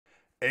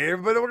Hey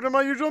everybody, welcome to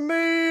my usual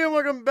me, and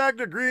welcome back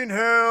to Green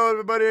Hell,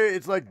 everybody.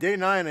 It's like day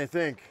 9, I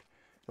think.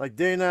 Like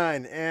day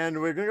 9,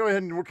 and we're gonna go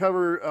ahead and we'll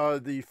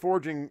cover the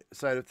forging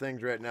side of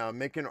things right now,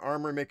 making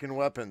armor, making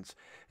weapons,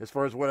 as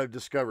far as what I've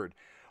discovered.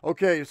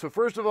 Okay, so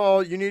first of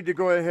all, you need to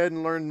go ahead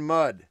and learn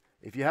mud.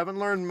 If you haven't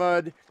learned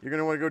mud, you're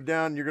gonna want to go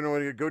down. You're gonna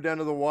want to go down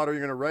to the water.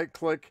 You're gonna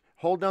right-click,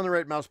 hold down the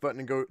right mouse button,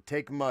 and go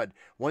take mud.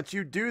 Once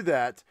you do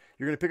that,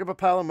 you're gonna pick up a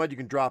pile of mud. You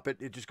can drop it.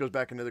 It just goes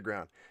back into the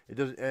ground. It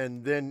does,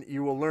 and then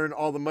you will learn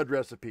all the mud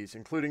recipes,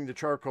 including the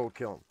charcoal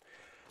kiln.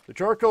 The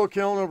charcoal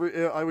kiln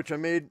over which I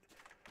made.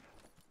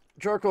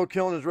 Charcoal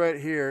kiln is right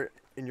here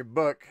in your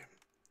book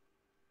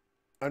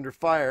under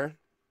fire.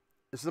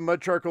 This is the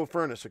mud charcoal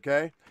furnace,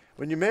 okay?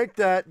 When you make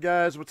that,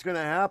 guys, what's going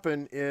to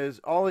happen is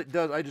all it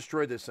does, I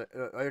destroyed this.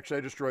 I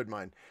destroyed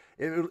mine.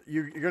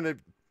 You're going to,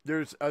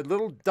 there's a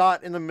little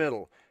dot in the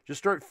middle. Just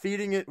start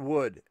feeding it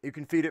wood. You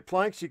can feed it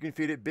planks, you can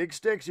feed it big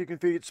sticks, you can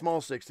feed it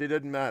small sticks. It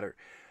doesn't matter.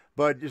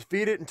 But just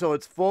feed it until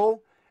it's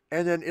full,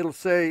 and then it'll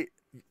say,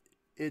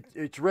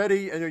 it's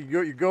ready, and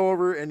you go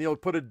over and you'll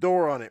put a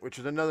door on it, which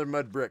is another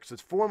mud brick. So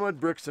it's 4 mud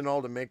bricks in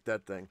all to make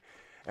that thing,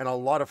 and a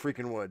lot of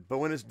freaking wood. But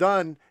when it's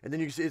done, and then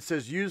you can see it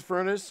says use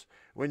furnace.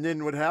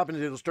 Then what happens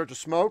is it'll start to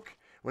smoke.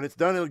 When it's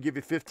done, it'll give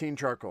you 15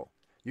 charcoal.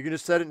 You can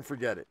just set it and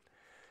forget it.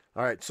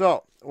 All right,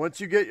 so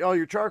once you get all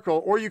your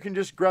charcoal, or you can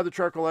just grab the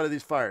charcoal out of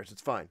these fires.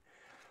 It's fine.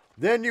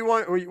 Then you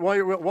want,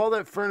 while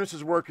that furnace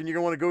is working, you're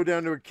going to want to go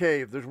down to a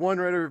cave. There's one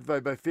right over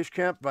by fish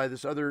camp, by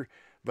this other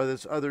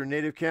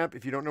native camp.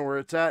 If you don't know where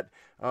it's at,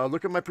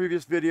 look at my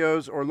previous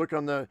videos, or look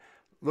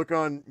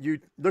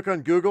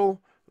on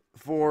Google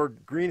for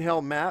Green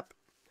Hell map,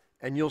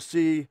 and you'll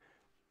see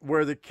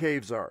where the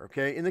caves are.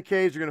 Okay, in the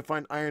caves you're going to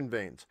find iron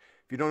veins.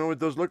 If you don't know what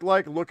those look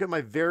like, look at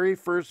my very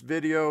first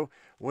video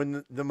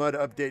when the mud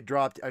update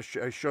dropped. I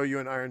show you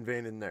an iron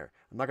vein in there.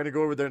 I'm not going to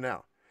go over there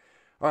now.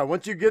 All right,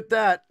 once you get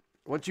that,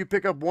 once you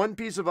pick up one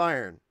piece of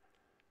iron,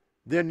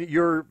 then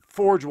your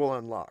forge will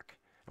unlock.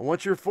 And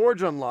once your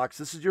forge unlocks,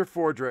 this is your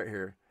forge right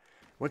here.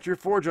 Once your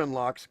forge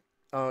unlocks,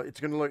 it's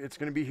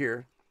gonna be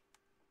here.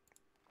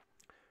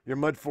 Your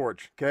mud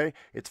forge, okay?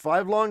 It's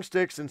 5 long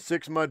sticks and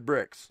 6 mud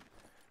bricks,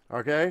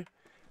 okay?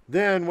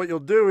 Then what you'll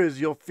do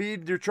is you'll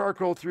feed your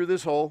charcoal through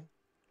this hole,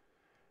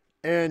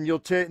 and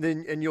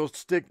you'll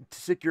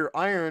stick your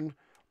iron,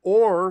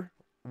 or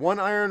one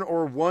iron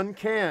or one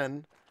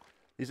can.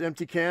 These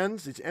empty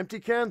cans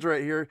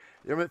right here.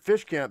 They're at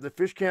fish camp. The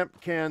fish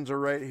camp cans are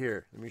right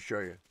here. Let me show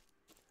you.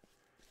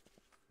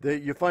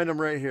 You find them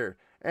right here.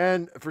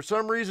 And for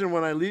some reason,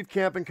 when I leave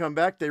camp and come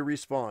back, they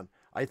respawn.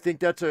 I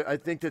think that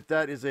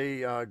is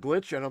a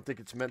glitch. I don't think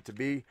it's meant to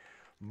be,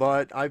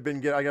 but I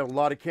got a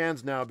lot of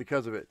cans now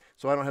because of it.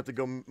 So I don't have to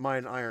go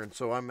mine iron.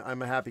 So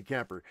I'm a happy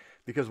camper,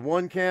 because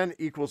 1 can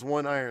equals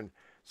 1 iron.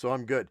 So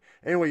I'm good.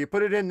 Anyway, you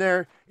put it in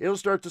there. It'll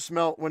start to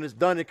smelt. When it's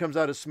done, it comes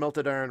out as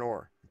smelted iron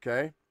ore.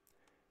 Okay.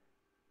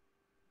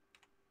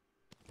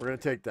 We're gonna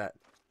take that.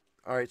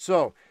 All right.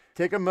 So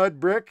take a mud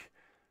brick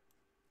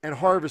and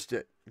harvest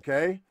it.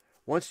 Okay,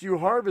 once you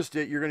harvest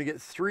it, you're going to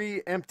get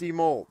 3 empty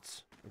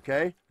molds.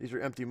 Okay, these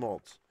are empty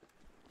molds.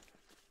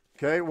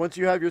 Okay, once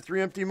you have your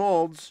 3 empty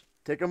molds,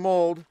 take a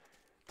mold,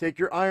 take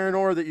your iron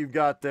ore that you've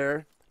got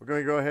there. We're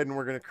going to go ahead and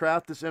we're going to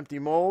craft this empty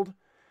mold,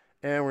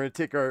 and we're going to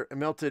take our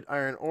melted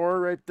iron ore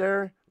right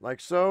there, like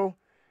so.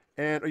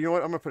 And you know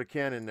what? I'm going to put a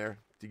can in there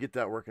to get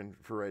that working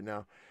for right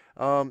now.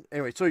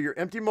 Anyway, so your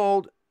empty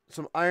mold,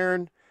 some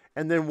iron,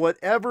 and then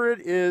whatever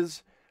it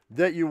is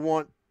that you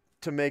want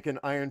to make an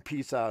iron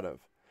piece out of.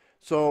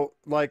 So,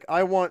 like,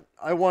 I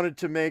wanted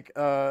to make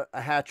a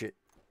hatchet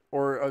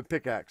or a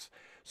pickaxe.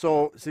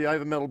 So, see, I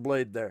have a metal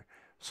blade there.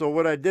 So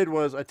what I did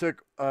was I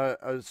took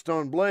a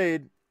stone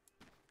blade,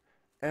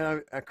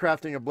 and I'm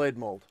crafting a blade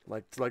mold,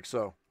 like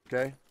so.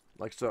 Okay,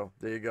 like so.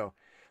 There you go.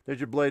 There's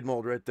your blade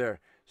mold right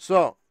there.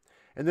 So,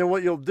 and then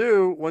what you'll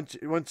do once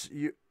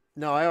you,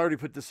 now I already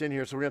put this in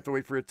here, so we're gonna have to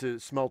wait for it to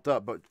smelt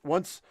up. But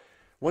once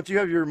you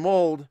have your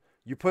mold,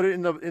 you put it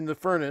in the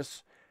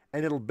furnace,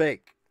 and it'll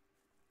bake.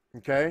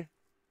 Okay.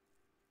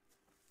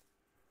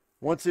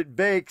 Once it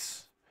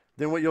bakes,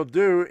 then what you'll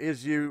do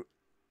is you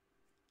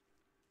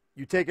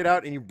take it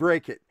out and you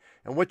break it.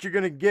 And what you're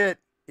going to get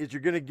is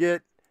you're going to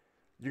get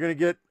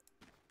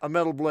a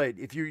metal blade.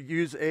 If you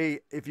use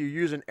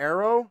an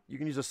arrow, you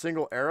can use a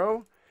single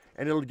arrow,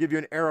 and it'll give you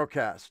an arrow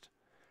cast.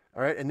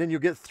 All right, and then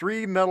you'll get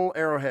 3 metal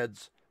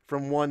arrowheads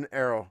from 1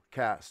 arrow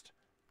cast.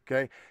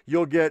 Okay,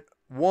 you'll get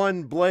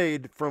 1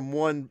 blade from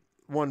one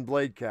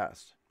blade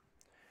cast.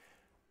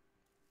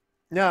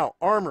 Now,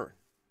 armor.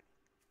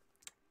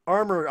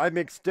 I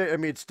made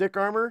stick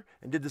armor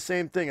and did the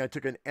same thing. I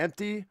took an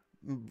empty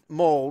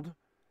mold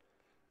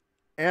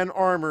and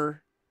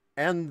armor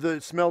and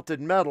the smelted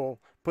metal,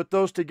 put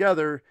those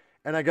together,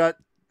 and I got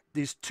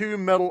these 2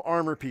 metal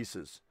armor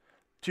pieces,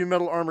 2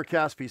 metal armor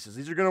cast pieces.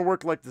 These are going to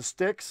work like the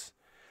sticks.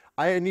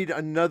 I need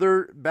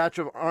another batch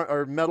of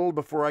metal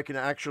before I can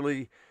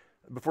actually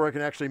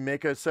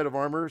make a set of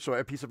armor, so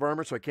a piece of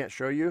armor, so I can't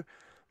show you.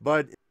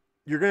 But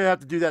you're going to have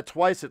to do that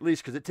twice at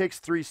least, because it takes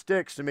 3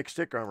 sticks to make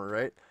stick armor,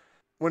 right?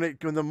 When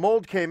the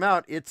mold came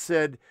out, it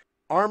said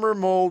armor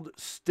mold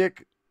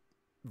stick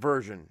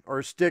version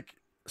or stick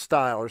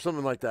style or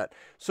something like that.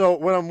 So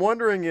what I'm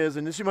wondering is,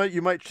 and this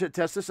you might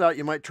test this out,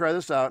 you might try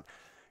this out,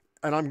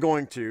 and I'm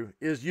going to,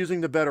 is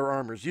using the better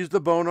armors. Use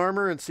the bone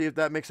armor and see if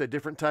that makes a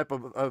different type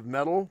of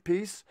metal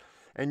piece,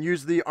 and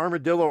use the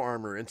armadillo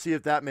armor and see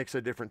if that makes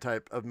a different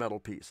type of metal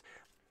piece.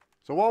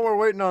 So while we're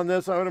waiting on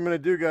this, what I'm going to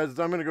do, guys, is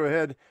I'm going to go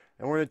ahead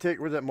and we're going to take,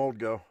 where'd that mold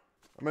go?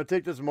 I'm going to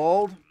take this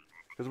mold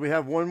because we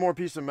have one more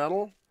piece of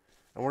metal,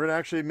 and we're going to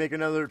actually make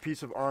another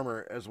piece of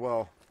armor as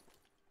well.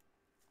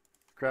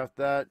 Craft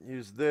that,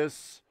 use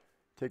this,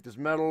 take this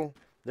metal.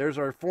 There's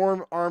our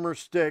form armor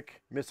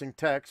stick, missing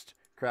text,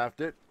 craft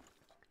it.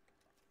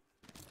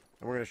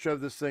 And we're going to shove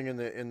this thing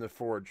in the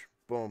forge.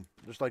 Boom,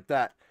 just like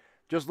that.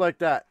 Just like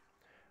that.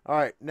 All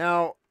right,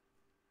 now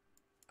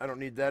I don't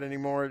need that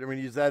anymore. I'm going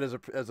to use that as a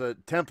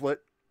template.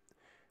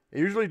 It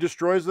usually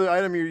destroys the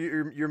item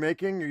you're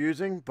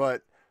using,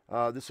 but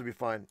this will be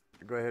fine.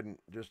 Go ahead and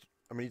just,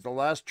 I'm going to use the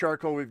last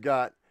charcoal we've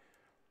got.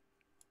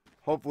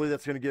 Hopefully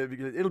that's going to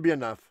get, it'll be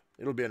enough.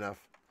 It'll be enough.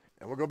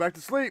 And we'll go back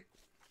to sleep.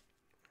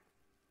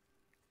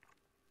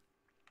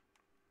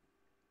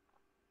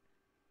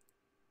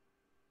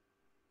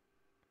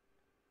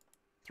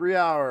 Three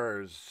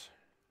hours.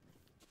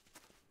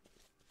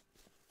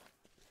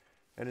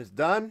 And it's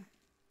done.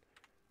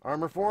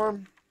 Armor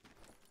form.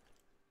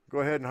 Go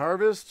ahead and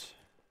harvest.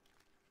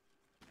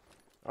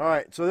 All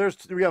right, so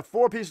we have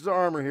 4 pieces of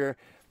armor here.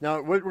 Now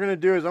what we're going to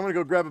do is I'm going to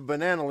go grab a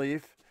banana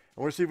leaf,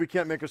 and we'll see if we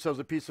can't make ourselves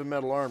a piece of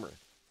metal armor.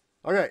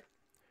 Okay,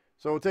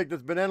 so we'll take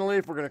this banana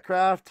leaf, we're going to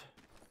craft,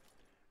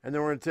 and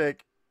then we're going to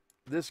take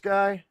this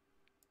guy,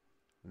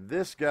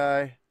 this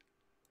guy,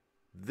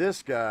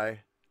 this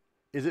guy.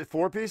 Is it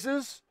 4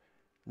 pieces?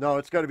 No,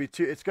 it's got to be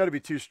 2. It's got to be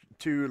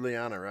two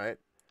Liana, right?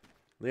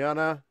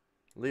 Liana,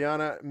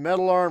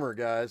 metal armor,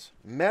 guys.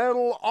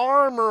 Metal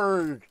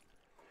armor.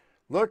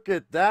 Look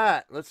at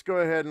that. Let's go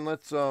ahead and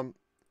let's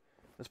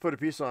put a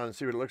piece on and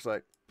see what it looks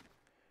like.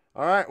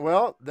 All right,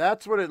 well,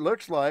 that's what it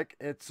looks like.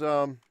 It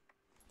looks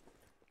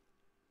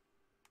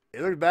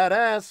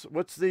badass.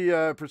 What's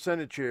the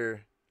percentage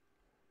here?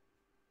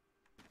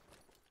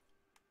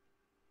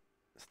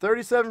 It's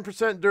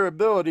 37%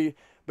 durability,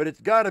 but it's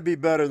got to be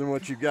better than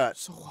what you got.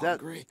 So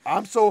hungry.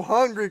 I'm so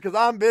hungry because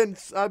I've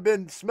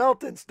been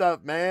smelting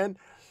stuff, man.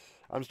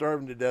 I'm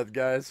starving to death,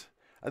 guys.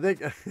 I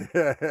think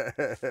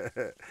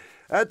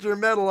that's your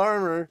metal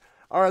armor.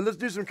 All right, let's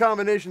do some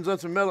combinations on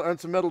some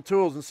metal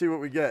tools and see what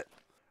we get.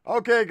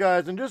 Okay,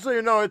 guys, and just so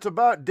you know, it's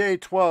about day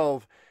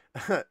 12,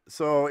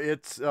 so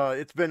it's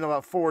been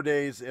about 4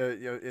 days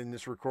in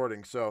this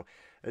recording. So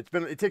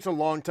it takes a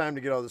long time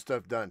to get all this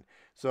stuff done.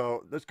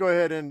 So let's go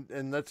ahead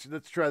and let's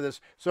try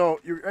this. So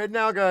right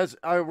now, guys,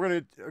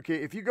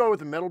 if you go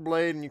with a metal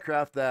blade and you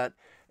craft that,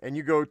 and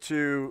you go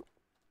to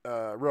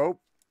rope,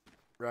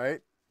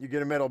 right? You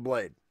get a metal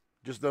blade.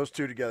 Just those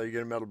two together, you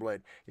get a metal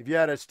blade. If you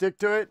add a stick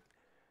to it,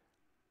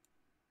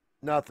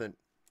 nothing.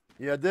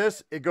 You add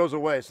this, it goes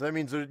away. So that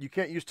means that you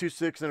can't use 2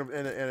 sticks and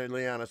a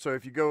liana. So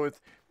if you go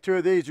with 2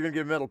 of these, you're going to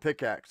get a metal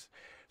pickaxe.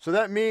 So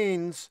that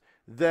means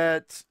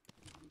that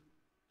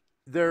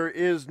there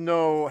is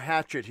no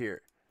hatchet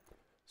here.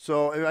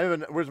 So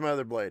where's my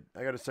other blade?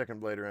 I got a second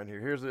blade around here.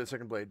 Here's the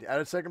second blade.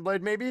 Add a second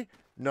blade, maybe?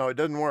 No, it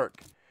doesn't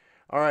work.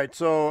 All right,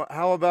 so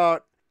how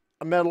about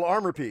a metal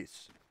armor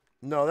piece?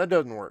 No, that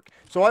doesn't work.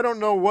 So I don't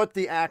know what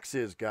the axe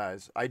is,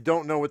 guys. I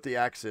don't know what the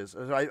axe is.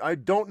 I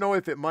don't know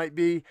if it might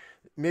be,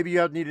 maybe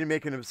you need to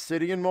make an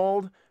obsidian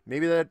mold.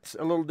 Maybe that's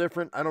a little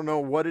different. I don't know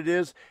what it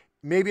is.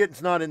 Maybe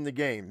it's not in the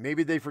game.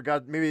 Maybe they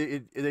forgot,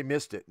 maybe they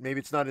missed it. Maybe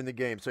it's not in the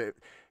game. So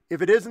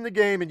if it is in the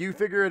game and you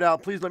figure it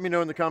out, please let me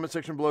know in the comment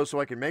section below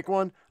so I can make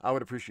one. I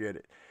would appreciate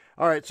it.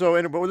 All right, so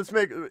in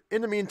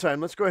the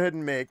meantime, let's go ahead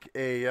and make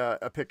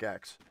a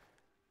pickaxe.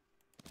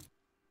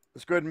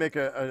 Let's go ahead and make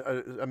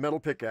a metal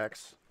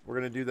pickaxe. We're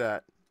going to do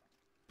that.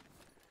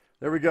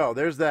 There we go.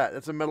 There's that.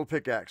 That's a metal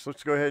pickaxe.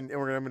 Let's go ahead and I'm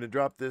going to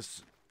drop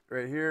this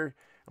right here.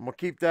 I'm going to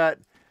keep that.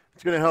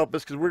 It's going to help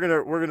us because we're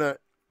going to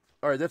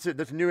all right, that's it.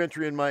 That's a new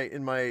entry in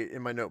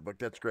my notebook.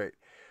 That's great.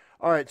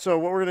 All right, so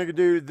what we're going to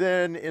do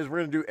then is we're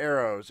going to do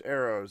arrows.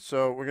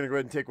 So we're going to go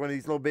ahead and take one of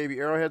these little baby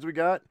arrowheads we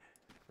got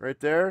right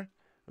there.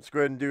 Let's go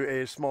ahead and do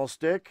a small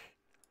stick.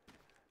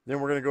 Then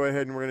we're going to go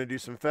ahead and we're going to do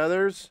some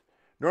feathers.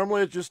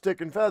 Normally it's just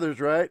stick and feathers,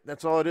 right?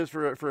 That's all it is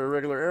for a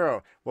regular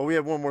arrow. Well, we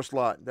have one more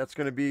slot. That's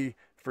going to be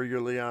for your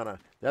liana.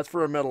 That's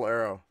for a metal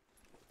arrow.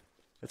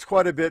 It's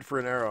quite a bit for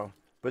an arrow,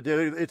 but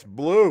it's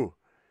blue.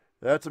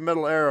 That's a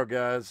metal arrow,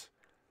 guys.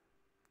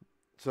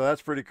 So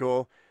that's pretty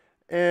cool.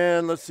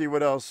 And let's see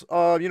what else.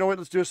 You know what?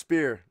 Let's do a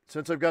spear.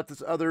 Since I've got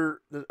this other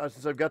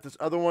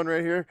one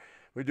right here,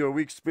 we do a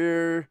weak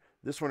spear.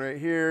 This one right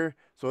here.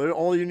 So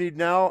all you need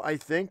now, I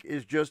think,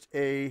 is just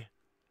a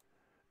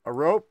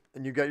rope,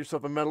 and you got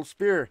yourself a metal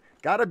spear.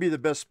 Gotta be the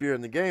best spear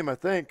in the game, I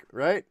think,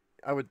 right?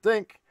 I would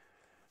think.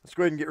 Let's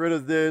go ahead and get rid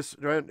of this.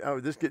 Right? Oh,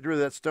 get rid of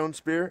that stone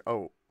spear.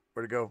 Oh,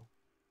 where'd it go?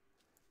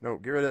 No,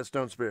 get rid of that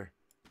stone spear.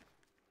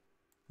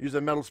 Use a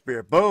metal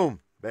spear.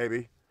 Boom,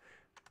 baby.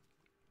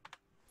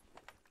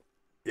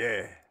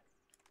 Yeah.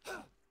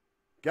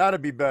 Gotta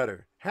be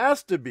better.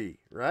 Has to be,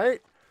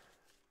 right?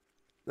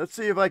 Let's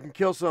see if I can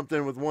kill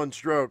something with one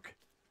stroke.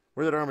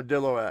 Where's that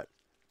armadillo at?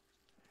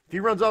 If he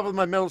runs off with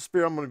my metal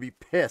spear, I'm going to be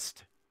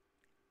pissed.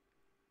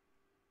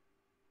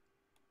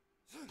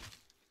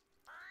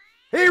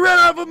 He ran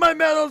off with my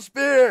metal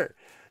spear!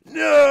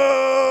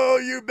 No,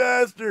 you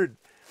bastard!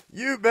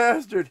 You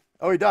bastard!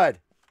 Oh, he died.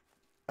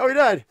 Oh, he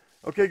died.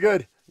 Okay,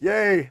 good.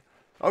 Yay.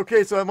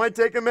 Okay, so it might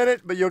take a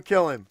minute, but you'll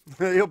kill him.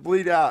 He'll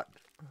bleed out.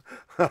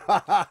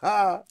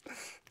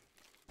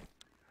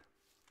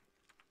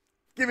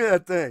 Give me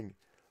that thing.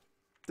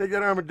 Take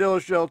that armadillo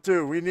shell,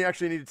 too. We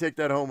actually need to take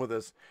that home with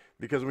us.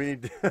 Because we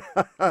need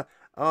to...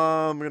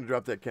 I'm going to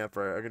drop that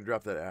campfire. I'm going to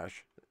drop that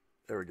ash.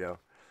 There we go.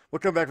 We'll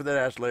come back with that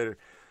ash later.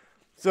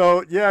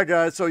 So, yeah,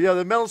 guys. So, yeah,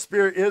 the metal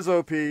spear is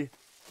OP.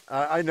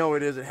 I know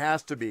it is. It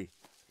has to be.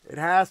 It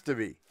has to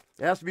be.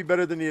 It has to be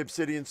better than the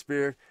obsidian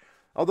spear.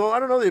 Although, I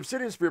don't know, the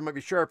obsidian spear might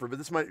be sharper, but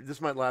this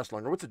might last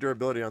longer. What's the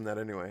durability on that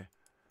anyway?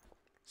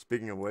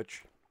 Speaking of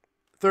which.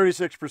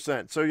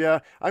 36%. So, yeah,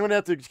 I'm going to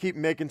have to keep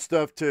making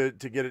stuff to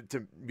get it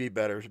to be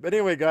better. But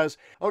anyway, guys.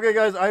 Okay,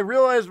 guys, I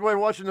realized while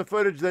watching the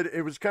footage that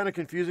it was kind of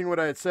confusing what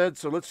I had said.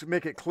 So let's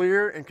make it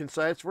clear and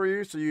concise for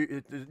you so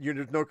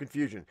there's no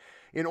confusion.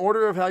 In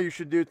order of how you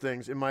should do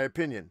things, in my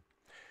opinion,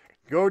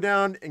 go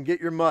down and get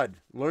your mud.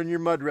 Learn your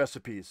mud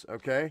recipes,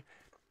 okay?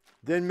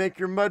 Then make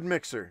your mud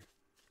mixer.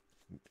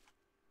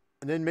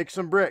 And then make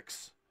some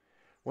bricks.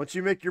 Once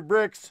you make your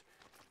bricks,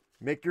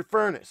 make your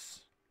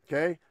furnace,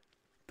 okay?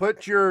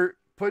 Put your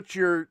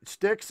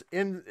sticks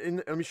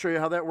in, let me show you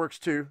how that works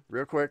too,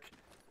 real quick.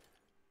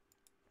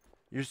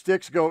 Your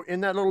sticks go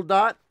in that little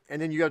dot,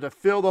 and then you have to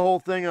fill the whole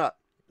thing up.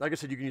 Like I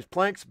said, you can use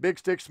planks, big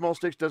sticks, small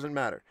sticks, doesn't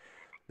matter.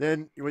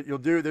 Then what you'll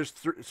do,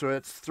 so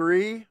that's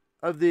three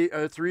of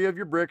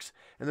your bricks,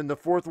 and then the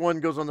fourth one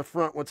goes on the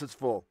front once it's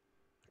full.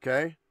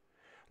 Okay?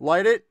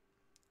 Light it,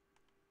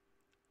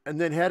 and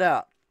then head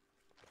out.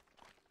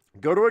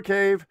 Go to a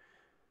cave,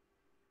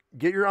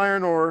 get your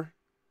iron ore,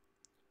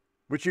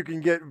 which you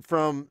can get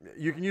from,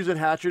 you can use a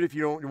hatchet if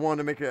you don't want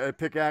to make a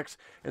pickaxe.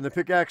 And the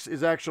pickaxe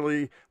is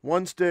actually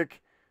 1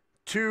 stick,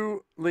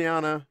 2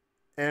 liana,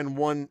 and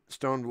 1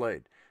 stone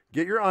blade.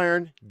 Get your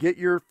iron, get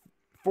your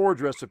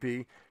forge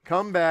recipe,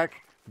 come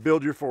back,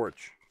 build your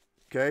forge.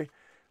 Okay?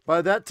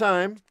 By that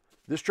time,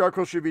 this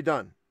charcoal should be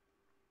done.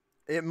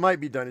 It might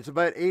be done. It's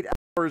about 8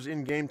 hours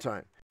in game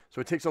time.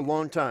 So it takes a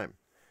long time.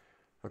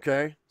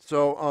 Okay?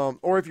 So,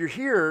 or if you're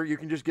here, you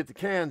can just get the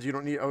cans. You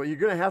don't need, you're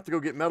going to have to go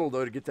get metal,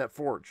 though, to get that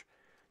forge.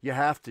 You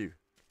have to.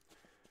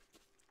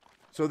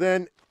 So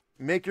then,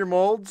 make your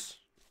molds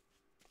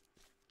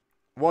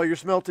while you're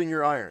smelting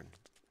your iron.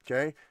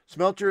 Okay?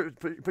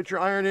 Put your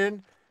iron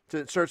in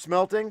to start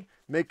smelting.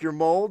 Make your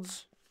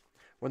molds.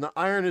 When the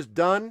iron is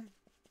done,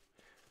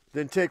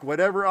 then take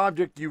whatever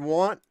object you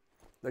want,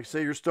 like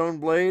say your stone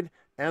blade,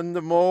 and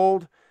the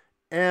mold,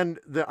 and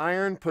the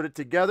iron, put it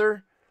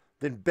together,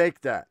 then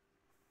bake that.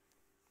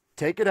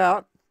 Take it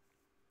out,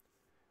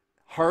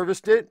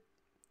 harvest it.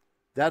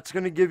 That's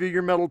going to give you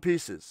your metal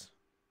pieces.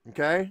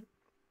 Okay?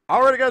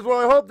 Alright, guys.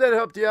 Well, I hope that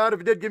helped you out. If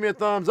you did, give me a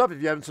thumbs up.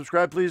 If you haven't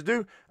subscribed, please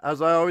do. As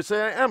I always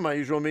say, I am my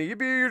usual me. You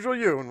be your usual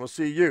you, and we'll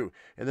see you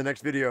in the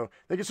next video.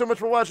 Thank you so much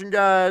for watching,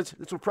 guys.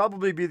 This will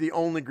probably be the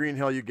only green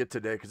hell you get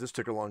today, because this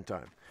took a long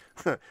time.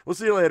 We'll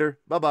see you later.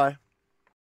 Bye-bye.